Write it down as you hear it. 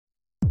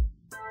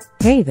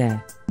Hey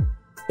there!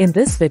 In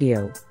this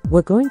video,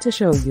 we're going to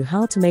show you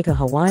how to make a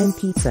Hawaiian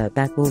pizza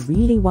that will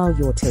really wow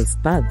your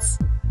taste buds.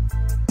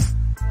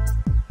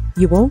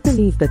 You won't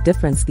believe the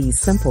difference these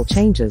simple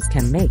changes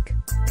can make.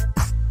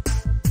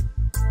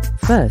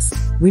 First,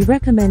 we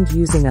recommend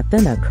using a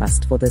thinner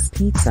crust for this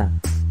pizza.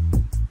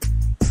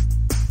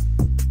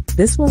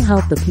 This will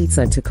help the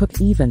pizza to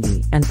cook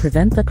evenly and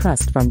prevent the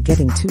crust from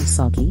getting too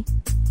soggy.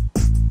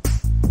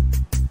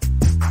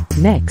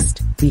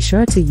 Next, be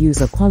sure to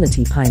use a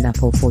quality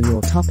pineapple for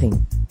your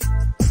topping.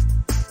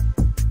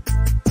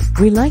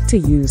 We like to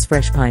use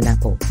fresh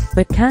pineapple,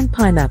 but canned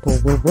pineapple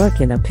will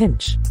work in a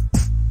pinch.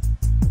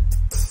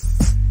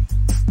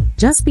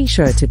 Just be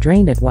sure to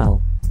drain it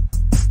well.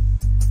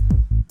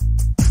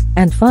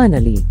 And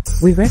finally,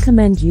 we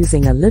recommend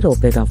using a little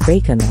bit of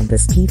bacon on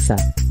this pizza.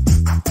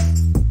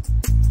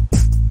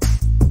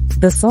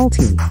 The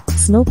salty,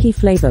 smoky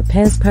flavor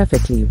pairs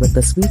perfectly with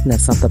the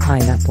sweetness of the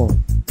pineapple.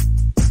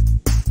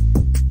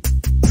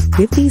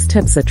 Give these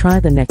tips a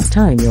try the next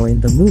time you're in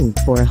the mood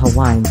for a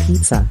Hawaiian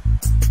pizza.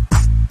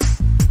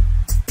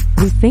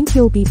 We think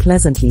you'll be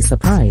pleasantly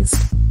surprised.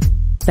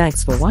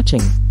 Thanks for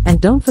watching, and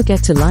don't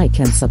forget to like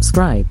and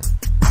subscribe.